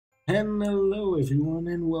And hello everyone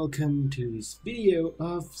and welcome to this video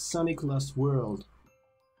of Sonic Lost World.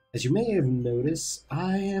 As you may have noticed,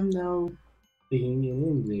 I am now speaking in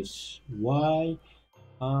English. Why?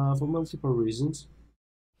 For multiple reasons.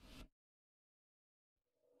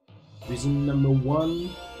 Reason number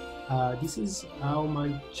one, this is how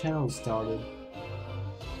my channel started.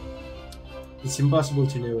 It's impossible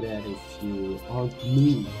to know that if you aren't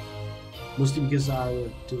new. Mostly because I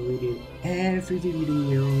deleted every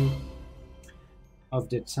video of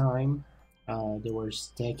the time. There were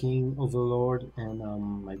stacking, Overlord, and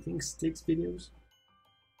I think Sticks videos.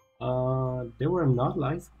 They were not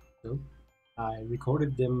live, so I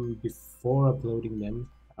recorded them before uploading them.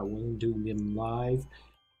 I wasn't doing them live,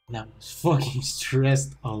 and I was fucking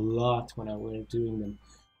stressed a lot when I was doing them.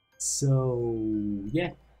 So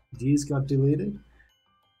yeah, these got deleted.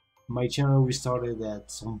 My channel restarted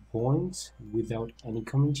at some point without any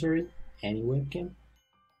commentary, any webcam.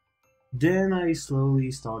 Then I slowly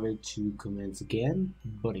started to comment again,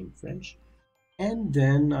 but in French. And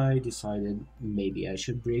then I decided maybe I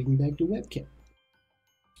should bring back the webcam.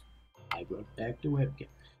 I brought back the webcam.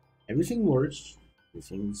 Everything works,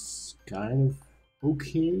 everything's kind of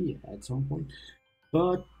okay at some point.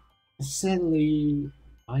 But sadly,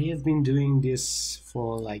 I have been doing this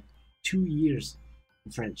for like 2 years.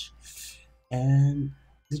 French, and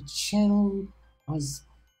the channel was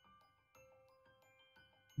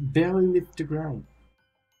barely left the ground.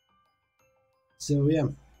 So yeah,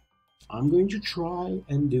 I'm going to try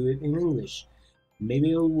and do it in English. Maybe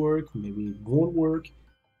it'll work, maybe it won't work,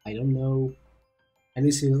 I don't know. At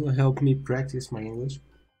least it'll help me practice my English.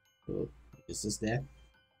 So this is that.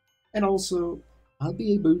 And also I'll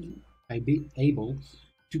be able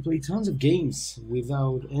to play tons of games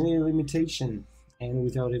without any limitation, and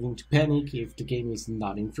without having to panic if the game is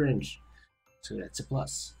not in French. So that's a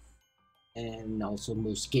plus. And also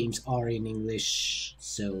most games are in English,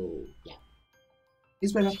 so yeah,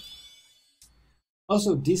 it's better.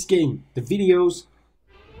 Also this game, the videos,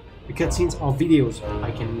 the cutscenes are videos.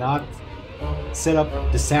 I cannot set up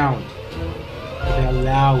the sound. They're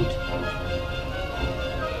loud.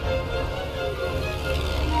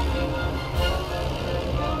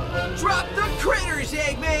 Drop the critters,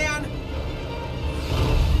 Eggman!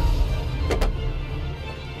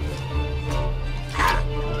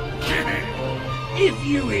 If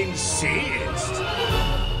you insist.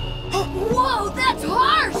 Whoa, that's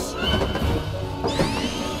harsh!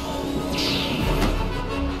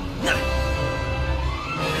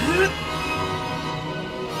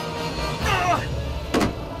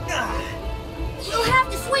 You'll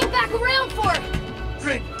have to swing back around for it!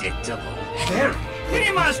 Predictable. Very.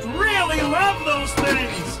 He must really love those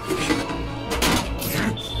things.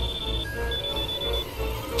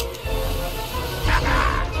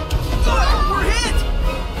 We're hit!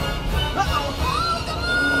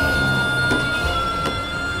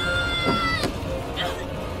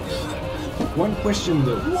 One question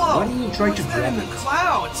though, Whoa! why do you try to What's that grab in the it?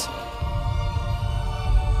 clouds?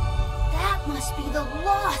 That must be the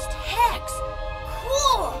lost hex!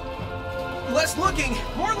 Cool! Less looking,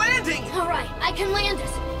 more landing! Alright, I can land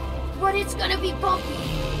it. But it's gonna be bumpy.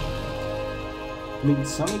 I mean,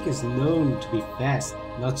 Sonic is known to be fast,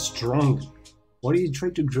 not strong. Why do you try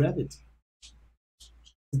to grab it?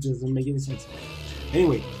 It doesn't make any sense.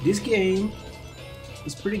 Anyway, this game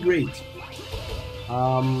is pretty great.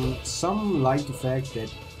 Some like the fact that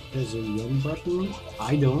there's a run button.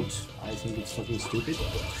 I don't. I think it's fucking stupid.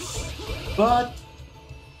 But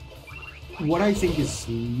what I think is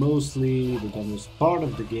mostly the dumbest part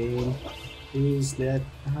of the game is that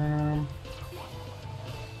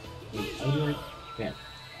wait, how do I? Yeah.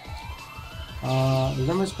 The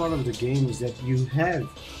dumbest part of the game is that you have,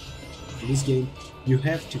 in this game, you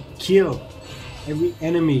have to kill every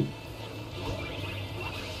enemy.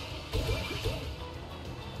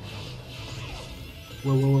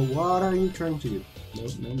 Whoa, what are you trying to do? No.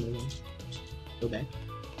 Go back.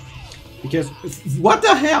 Because, what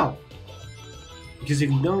the hell? Because if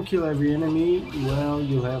you don't kill every enemy, well,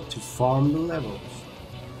 you'll have to farm the levels.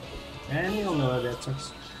 And you'll know how that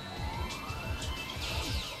sucks.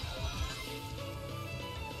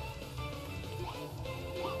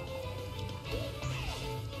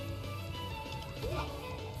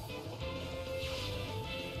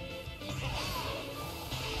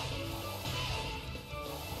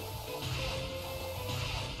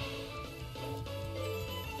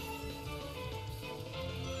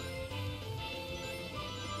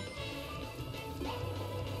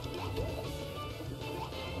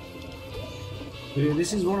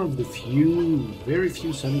 This is one of the very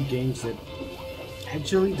few Sonic games that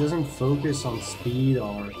actually doesn't focus on speed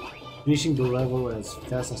or finishing the level as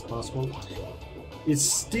fast as possible. It's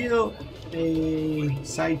still a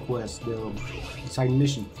side quest though, side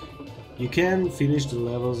mission. You can finish the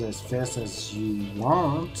levels as fast as you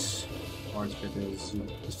want, or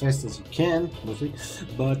as fast as you can, mostly,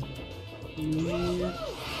 but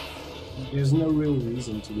there's no real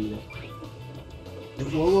reason to do that.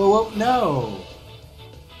 Whoa, whoa, whoa, no!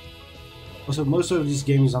 Also, most of this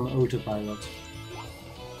game is on autopilot.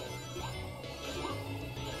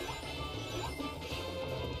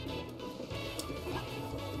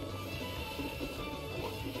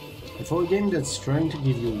 And for a game that's trying to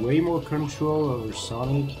give you way more control over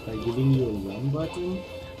Sonic by giving you a run button,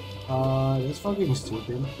 that's fucking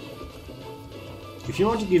stupid. If you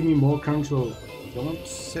want to give me more control, don't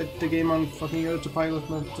set the game on fucking autopilot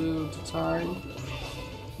most of the time.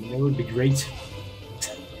 That would be great.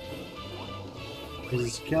 Because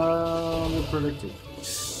it's counterproductive.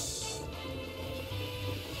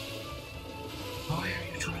 Why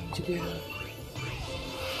are you trying to do?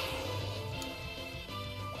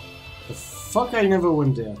 The fuck, I never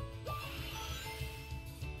went there.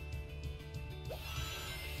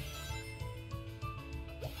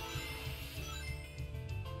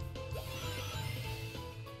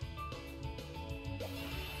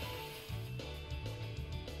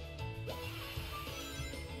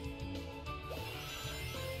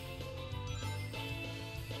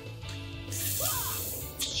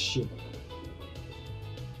 Shit.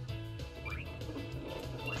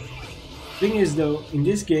 Thing is though, in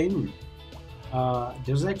this game,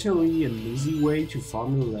 there's actually an easy way to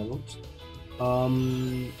farm the levels.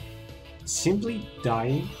 Simply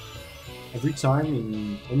dying every time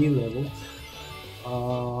in any level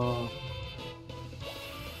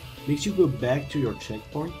makes you go back to your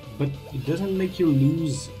checkpoint, but it doesn't make you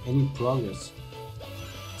lose any progress.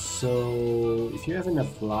 So if you have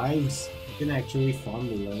enough lives, you can actually farm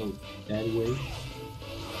the level that way.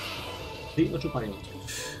 The autopilot.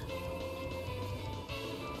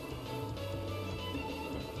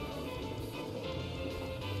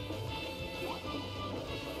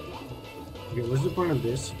 Okay, what's the point of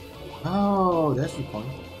this? Oh, that's the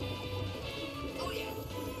point.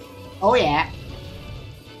 Oh yeah!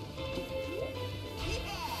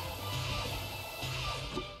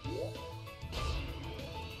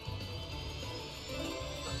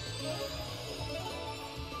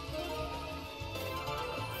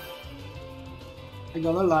 I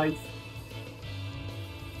got a life.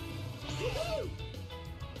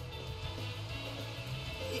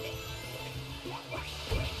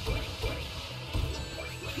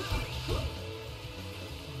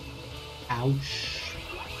 Ouch.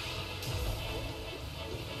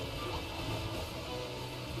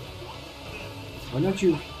 Why don't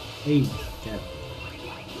you aim, Cat?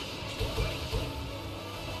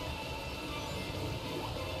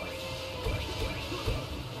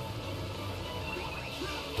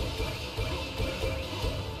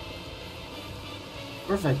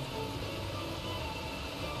 Perfect.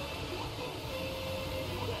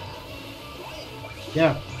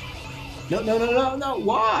 Yeah. No, no, no, no, no,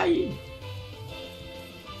 why?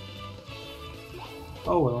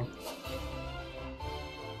 Oh well.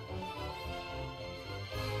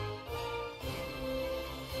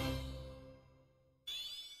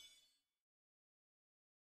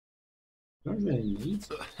 Don't really need.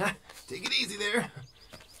 Take it easy there.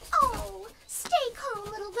 Oh, stay calm,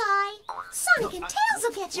 little guy. Sonic and Tails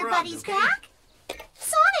will get your we're on, buddies okay? back.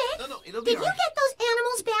 Sonic, No, it'll be did you alright. get those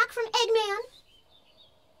animals back from Eggman?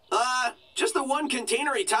 Just the one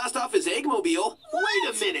container he tossed off his Eggmobile. Wait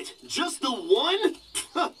a minute! Just the one?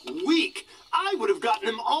 Weak! I would have gotten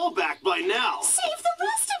them all back by now! Save the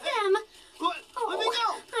rest of them. What? Let me go!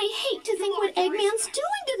 Oh, I hate to think what Eggman's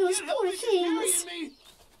doing to those poor things. Me.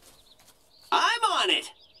 I'm on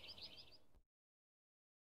it.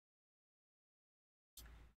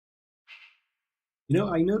 You know,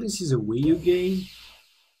 I know this is a Wii U game,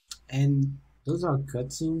 and those are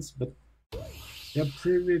cutscenes, but they're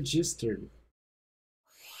pre-registered.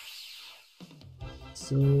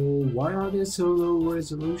 So why are they so low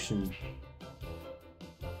resolution?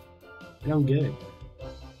 I don't get it.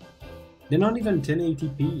 They're not even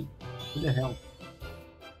 1080p. What the hell?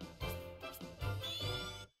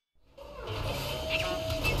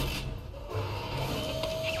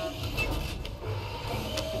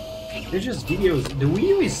 They're just videos. The Wii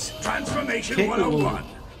U is Transformation capable 101.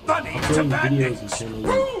 Bunny of to doing bad videos news. in 1080p.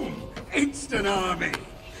 Boom! Instant army.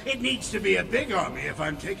 It needs to be a big army if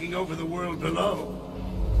I'm taking over the world below.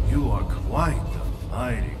 You are quite the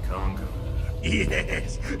mighty conqueror.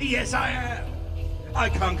 Yes, yes I am. I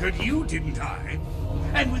conquered you, didn't I?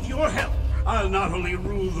 And with your help, I'll not only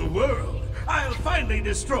rule the world, I'll finally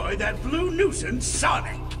destroy that blue nuisance,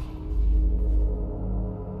 Sonic!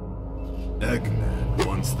 Eggman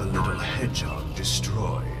wants the little hedgehog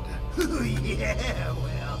destroyed. Yeah,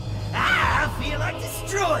 well, I feel like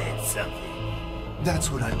destroying something. That's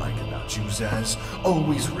what I like about you, Zaz.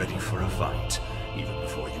 Always ready for a fight, even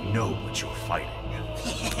before you know what you're fighting.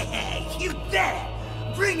 You bet!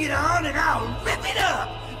 Bring it on and I'll rip it up!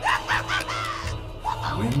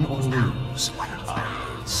 Win or lose, I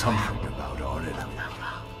learned something about our enemy.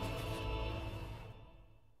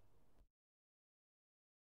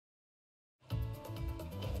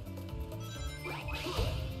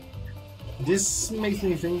 This makes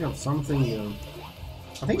me think of something.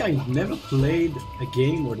 I think I've never played a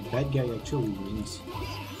game where the bad guy actually wins.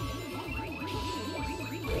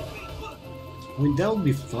 I mean, that would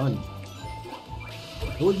be fun.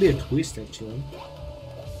 It would be a twist, actually.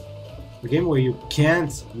 A game where you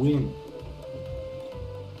can't win.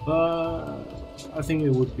 But I think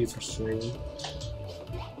it would be frustrating.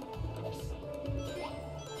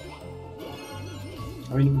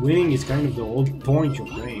 I mean, winning is kind of the whole point of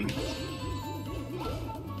playing.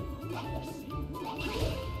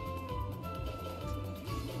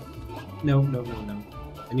 No, no, no, no.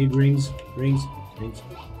 I need rings, rings, rings,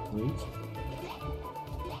 rings.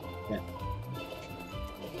 Yeah.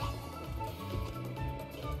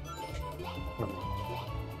 Okay.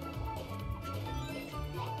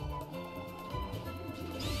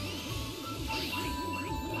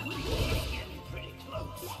 Pretty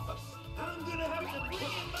close. I'm gonna have to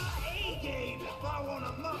bring in my A-game if I want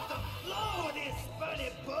to mop the floor with this funny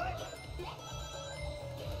butt.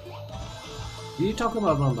 Did you talk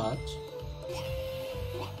about on that?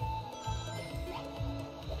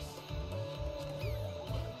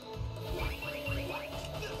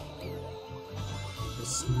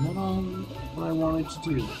 It's not what I wanted to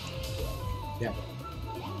do. Yeah.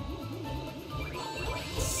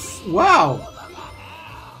 Wow!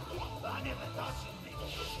 I never thought you'd make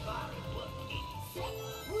this body look easy.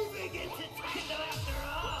 We begin to tangle after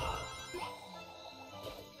all.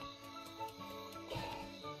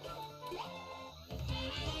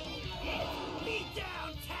 Beat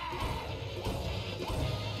down tag.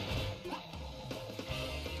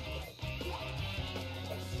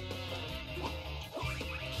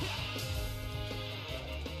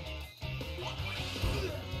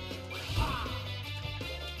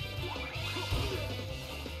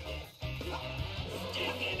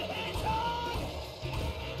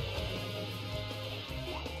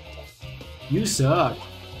 You suck.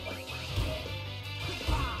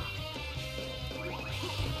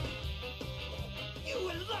 You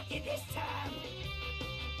were lucky this time.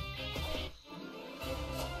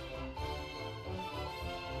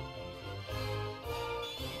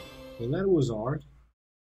 Well, that was hard.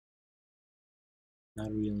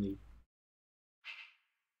 Not really.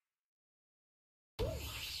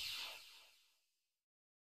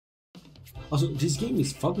 Also, this game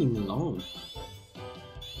is fucking long.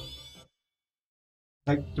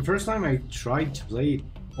 Like, the first time I tried to play it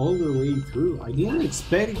all the way through, I didn't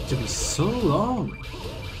expect it to be so long.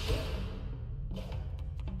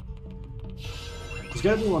 It's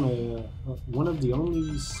gotta be one of the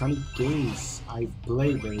only Sonic games I've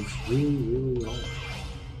played that is really, really long.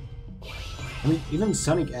 I mean, even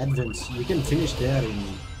Sonic Advance, you can finish that in,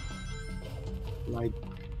 like,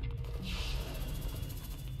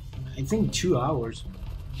 I think 2 hours.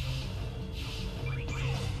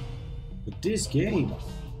 But this game,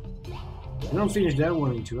 I don't finish that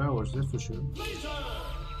one in 2 hours, that's for sure.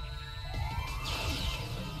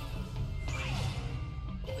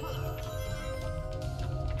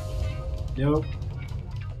 Nope.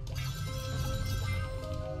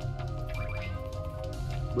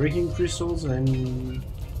 Breaking crystals and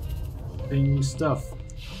thing stuff.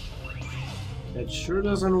 That sure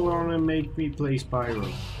doesn't want to make me play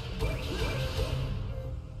Spyro.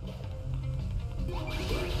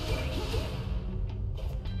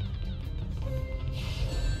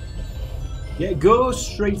 Yeah, go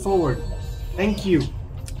straight forward. Thank you.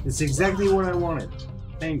 It's exactly what I wanted.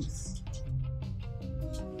 Thanks.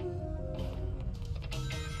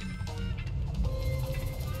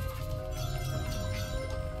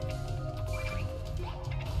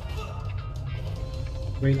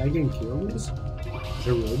 Wait, I can kill this?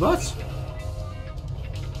 The robots?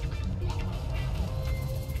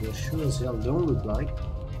 They sure as hell don't look like.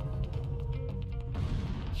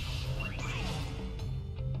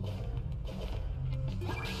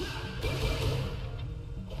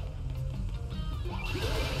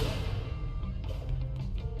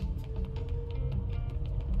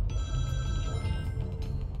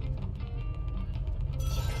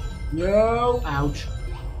 No! Ouch.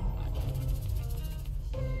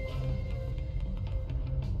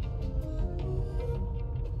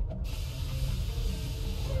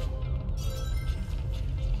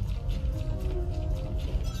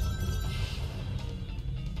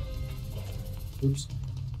 Oops.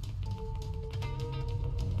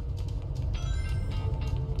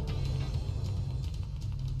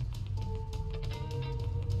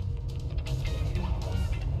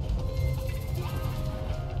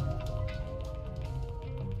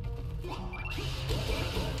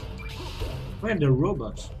 Where are the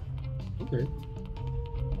robots? Okay.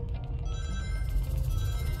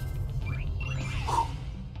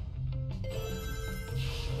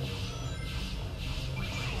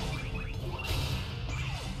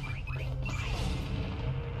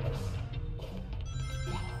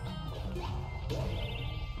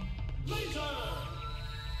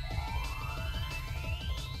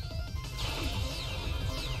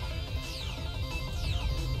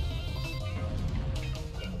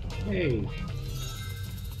 Hey.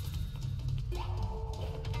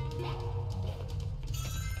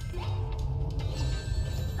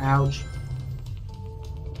 Ouch.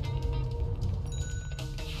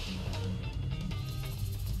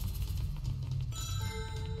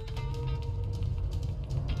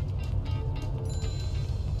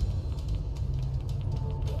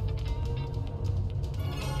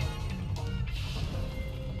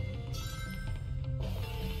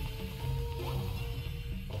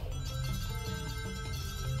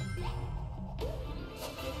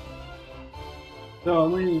 So, how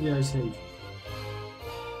many do I save?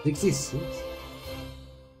 66?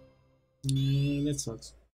 That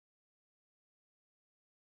sucks.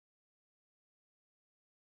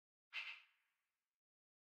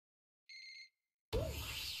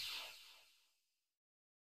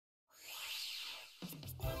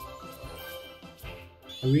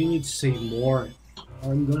 I really need to save more.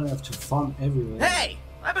 I'm gonna have to farm everywhere. Hey!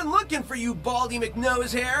 I've been looking for you, Baldy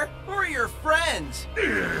McNosehair. Who are your friends?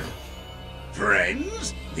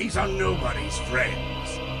 Friends? These are nobody's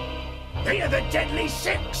friends. They are the Deadly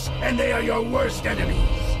Six, and they are your worst enemies.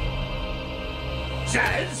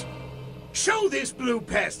 Jazz, show this blue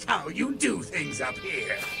pest how you do things up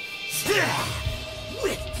here.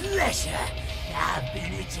 With pleasure. I've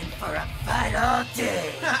been itching for a fight all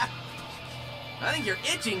day. I think you're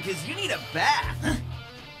itching because you need a bath.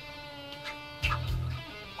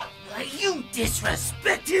 Are you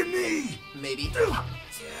disrespecting me? Maybe.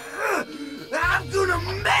 I'm gonna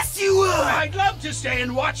mess you up! I'd love to stay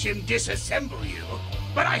and watch him disassemble you,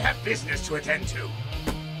 but I have business to attend to.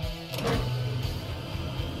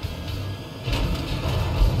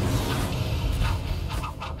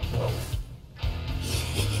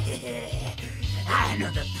 I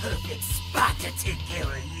know the perfect spot to take care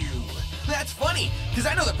of you. That's funny, because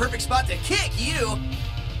I know the perfect spot to kick you.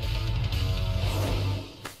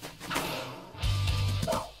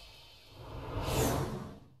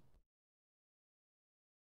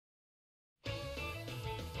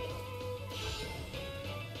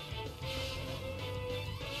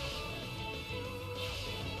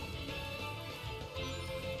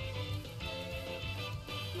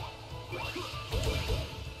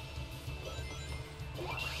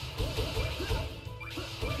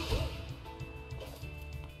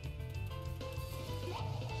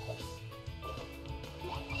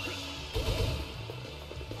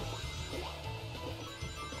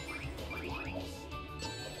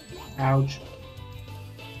 Ouch.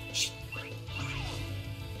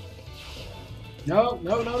 No,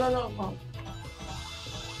 no, no, no, no. Oh.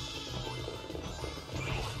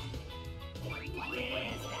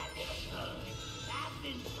 I've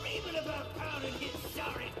been dreaming about pounding his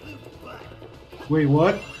sorry blue butt. Wait,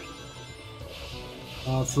 what?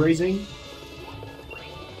 Phrasing?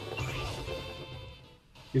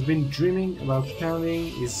 You've been dreaming about pounding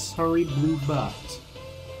his sorry blue butt.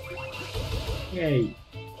 Hey.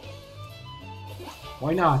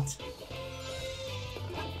 Why not?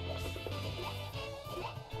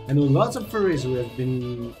 I know lots of furries who have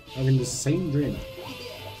been having the same dream.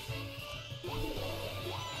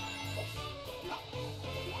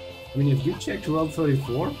 I mean, if you checked World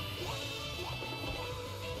 34,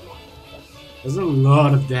 there's a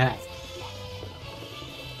lot of that.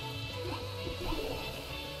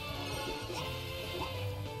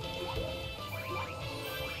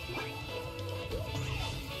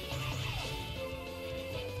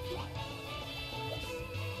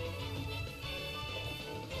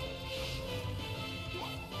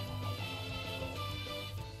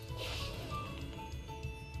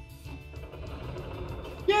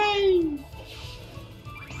 Yay!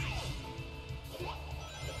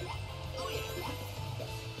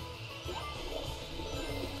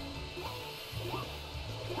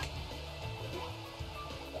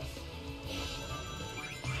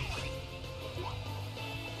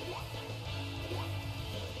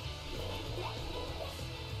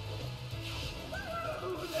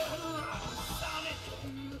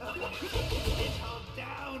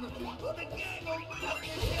 or the gang will blow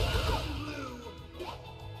your head blue.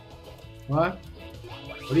 What?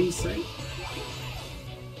 What did he say?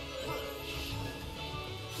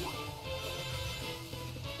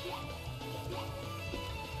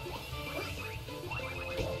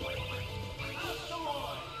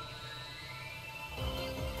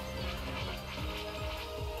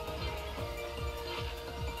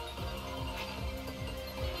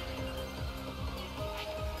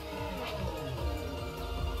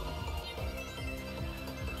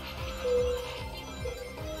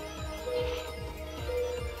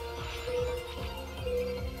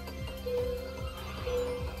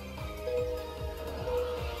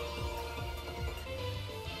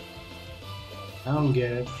 I don't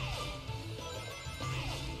get it.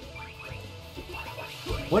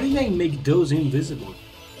 Why did they make those invisible?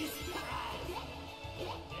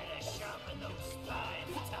 Next up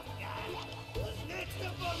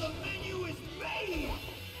on the menu is me!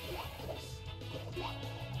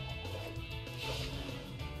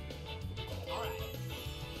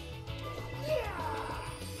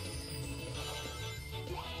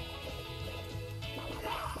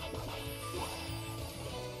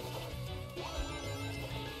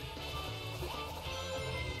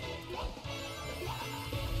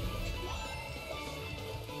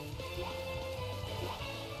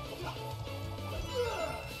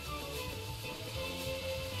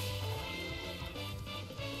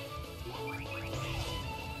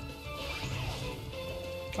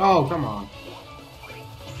 Oh, come on.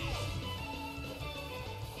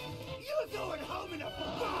 You're going home in a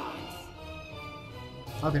box!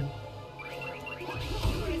 Okay. I'm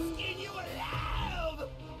gonna skin you alive!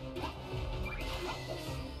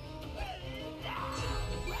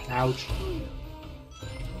 Ouch.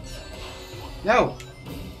 No!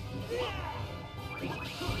 I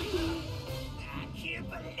can't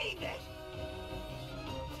believe it!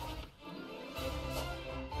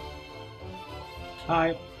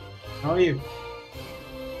 Hi. How are you?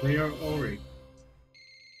 Player Ori.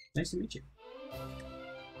 Nice to meet you.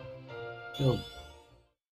 So,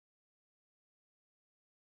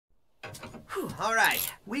 All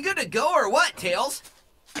right, we good to go or what, Tails?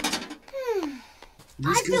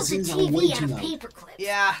 I built a TV out of paper clips.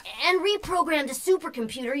 Yeah, And reprogrammed a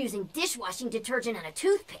supercomputer using dishwashing detergent and a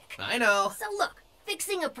toothpick. I know. So look,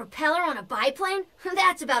 fixing a propeller on a biplane?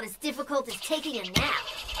 That's about as difficult as taking a nap.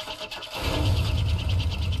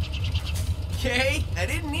 Okay, I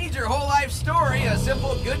didn't need your whole life story. A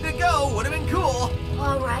simple good to go would have been cool.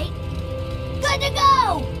 All right. Good to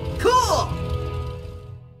go! Cool!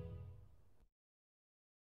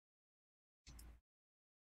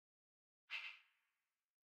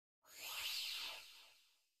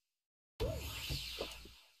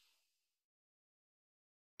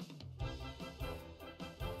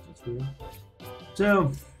 that's weird.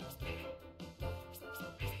 So,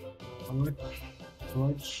 how much? How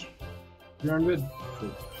much? 300?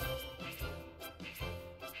 Cool.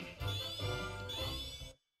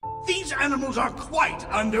 These animals are quite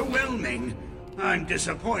underwhelming. I'm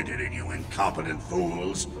disappointed in you incompetent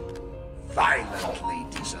fools. Violently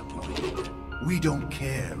disappointed. We don't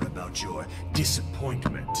care about your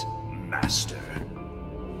disappointment, Master.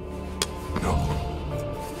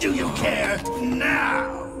 Do you care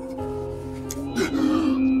now?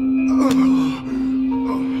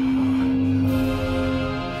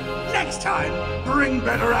 Next time, bring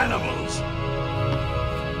better animals.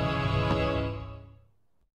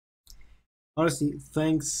 Honestly,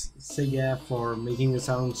 thanks Sega for making it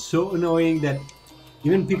sound so annoying that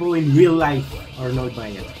even people in real life are annoyed by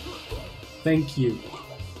it. Thank you.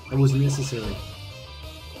 That was necessary.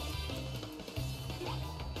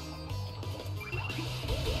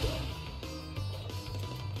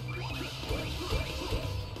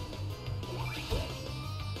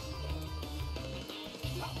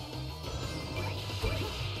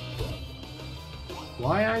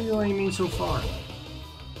 Why are you aiming so far?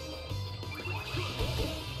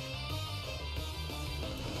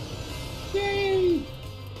 Yay!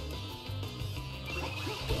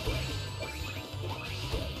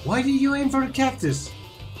 Why did you aim for the cactus?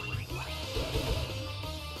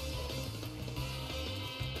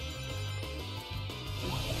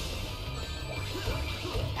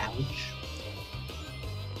 Ouch.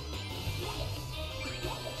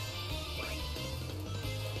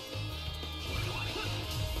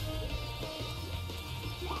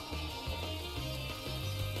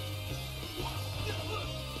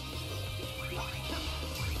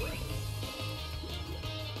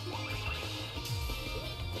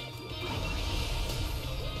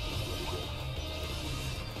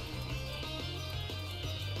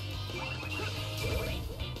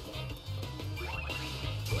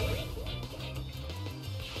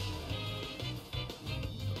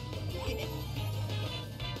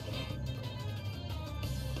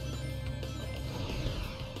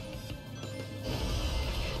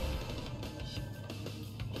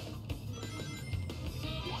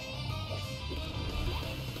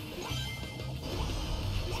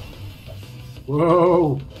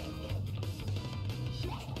 Whoa!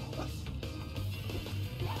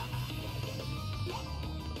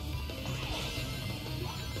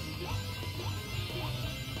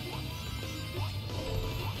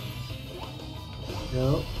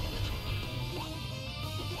 No.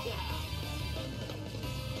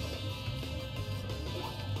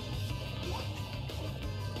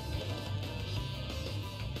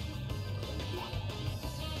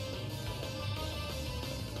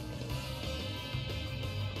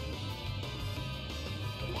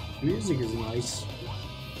 The music is nice.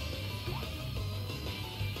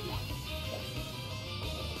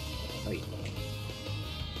 Wait.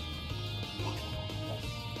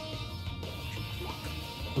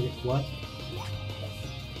 Okay, what?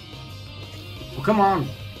 Oh, come on!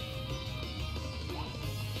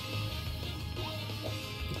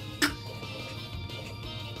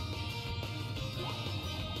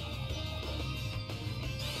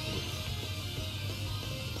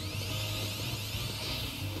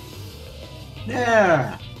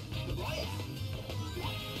 There!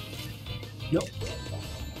 Nope.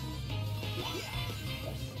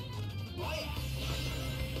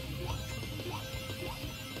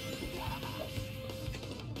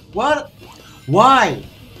 What? Why?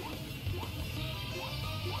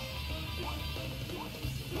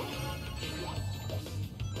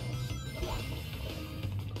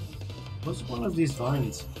 What's one of these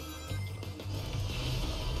vines?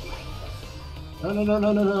 No, no, no,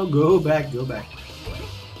 no, no, no, go back, go back.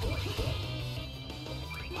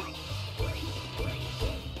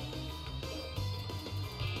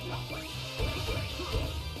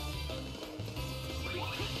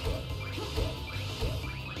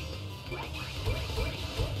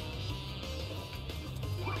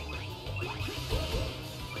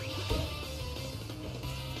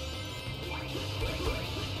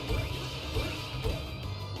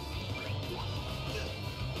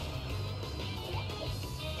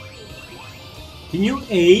 Can you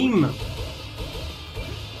aim?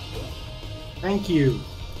 Thank you.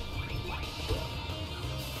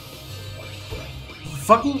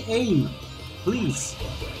 Fucking aim, please.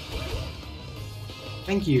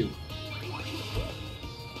 Thank you.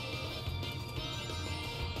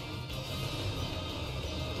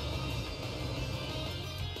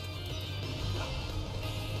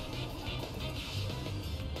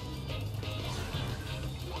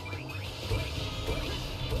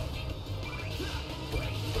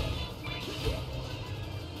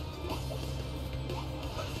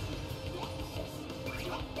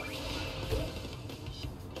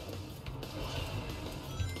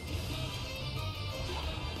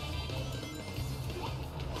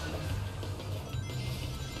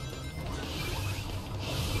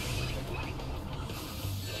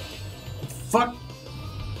 Fuck!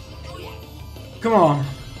 Come on!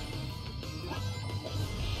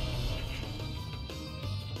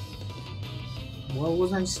 What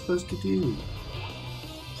was I supposed to do?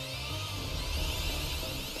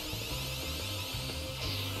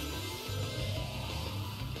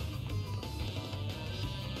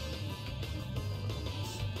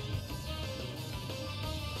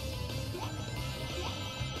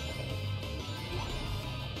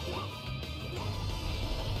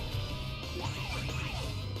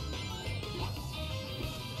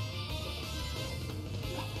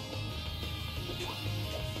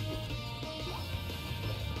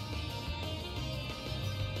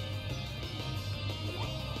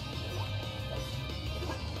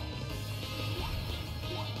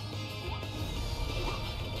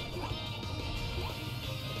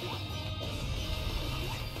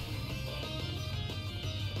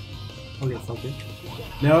 Okay, fuck it.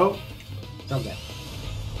 No! Stop that.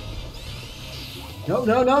 No,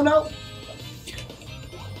 no, no, no!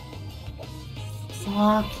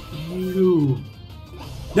 Fuck you.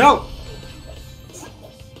 No!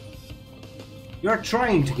 You're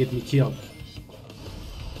trying to get me killed.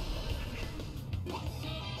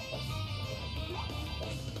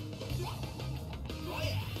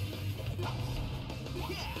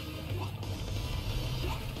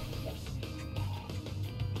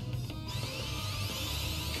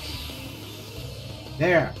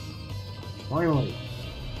 There! Finally!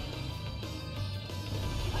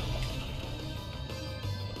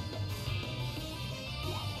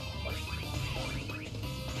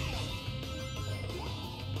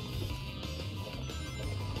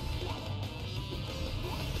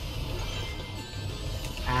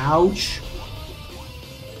 Ouch!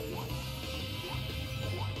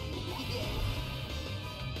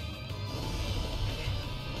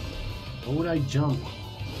 Why would I jump?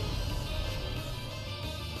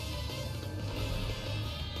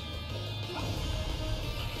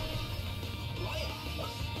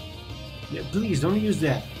 Yeah, please don't use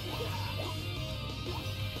that.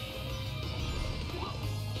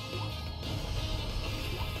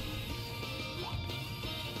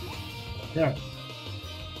 There.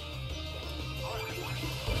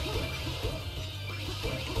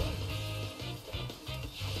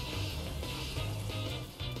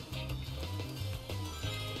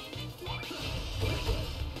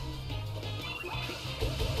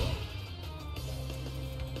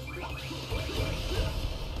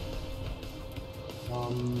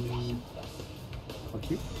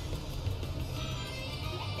 Okay.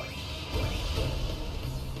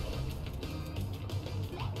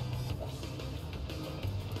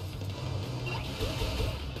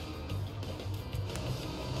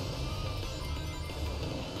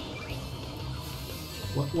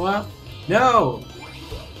 What? No!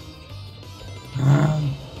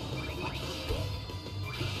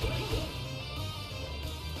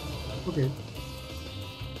 Okay.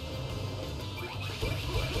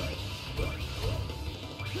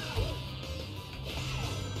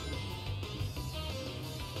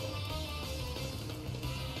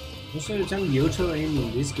 Most of the time, the auto aim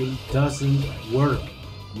in this game doesn't work.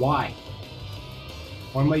 Why?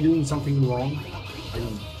 Or am I doing something wrong? I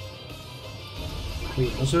don't know.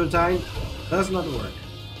 Wait, most of the time, does not work.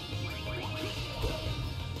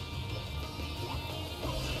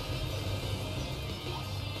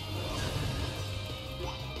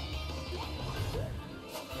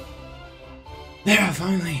 There,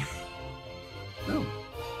 finally. Oh.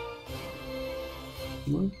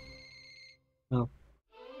 What? Oh.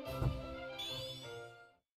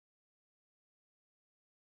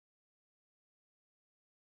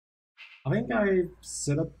 I think I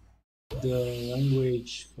set up the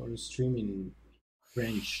language for the stream in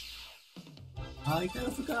French. I kind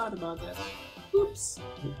of forgot about that. Oops.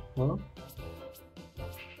 Well.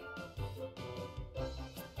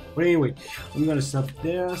 But anyway, I'm gonna stop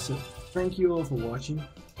there. So thank you all for watching,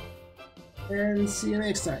 and see you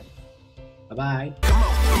next time. Bye bye. Come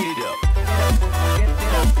on, eat it up.